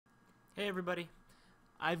Hey everybody,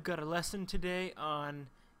 I've got a lesson today on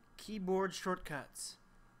keyboard shortcuts.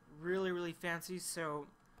 Really fancy,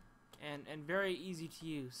 and very easy to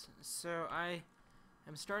use. So I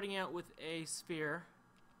am starting out with a sphere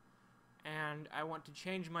and I want to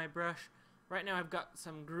change my brush. Right now I've got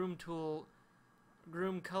some groom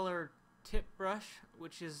color tip brush,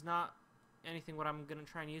 which is not anything what I'm gonna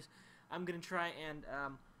try and use. I'm gonna try and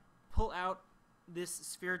pull out this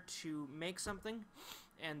sphere to make something,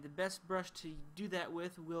 and the best brush to do that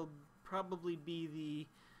with will probably be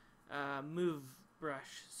the move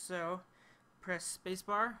brush. So press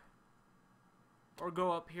spacebar or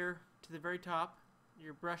go up here to the very top,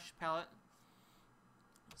 your brush palette.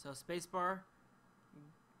 So spacebar,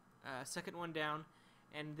 second one down,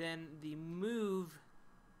 and then the move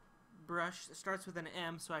brush starts with an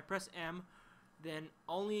M, so I press M, then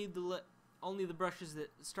only the brushes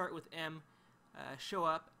that start with M show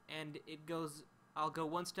up, and it goes. I'll go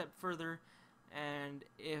one step further, and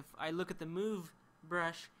if I look at the move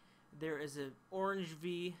brush, there is an orange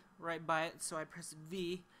V right by it, so I press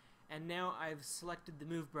V, and now I've selected the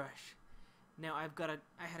move brush. Now I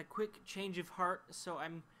had a quick change of heart, so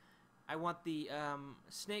I want the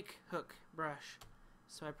snake hook brush.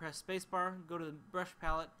 So I press spacebar, go to the brush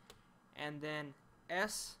palette, and then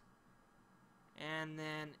S, and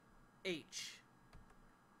then H.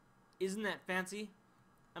 Isn't that fancy?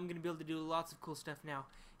 I'm going to be able to do lots of cool stuff now.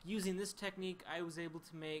 Using this technique, I was able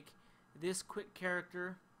to make this quick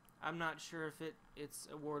character. I'm not sure if it's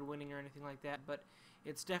award-winning or anything like that, but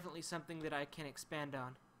it's definitely something that I can expand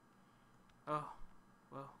on. Oh,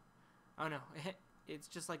 whoa. Oh no, it's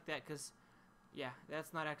just like that because, yeah,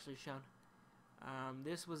 that's not actually shown.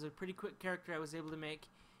 This was a pretty quick character I was able to make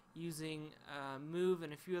using move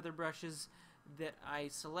and a few other brushes that I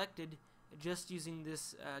selected just using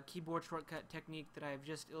this keyboard shortcut technique that I have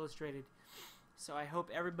just illustrated. So I hope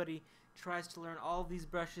everybody tries to learn all of these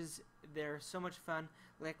brushes. They're so much fun.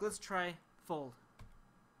 Like, let's try fold.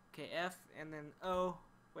 Okay, F and then O.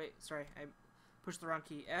 Wait, sorry, I pushed the wrong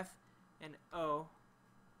key. F and O.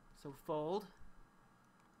 So fold.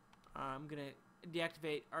 I'm gonna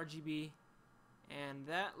deactivate R2b, and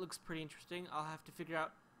that looks pretty interesting. I'll have to figure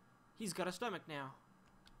out. He's got a stomach now.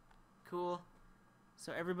 Cool.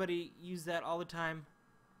 So everybody use that all the time,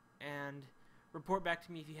 and report back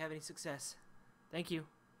to me if you have any success. Thank you.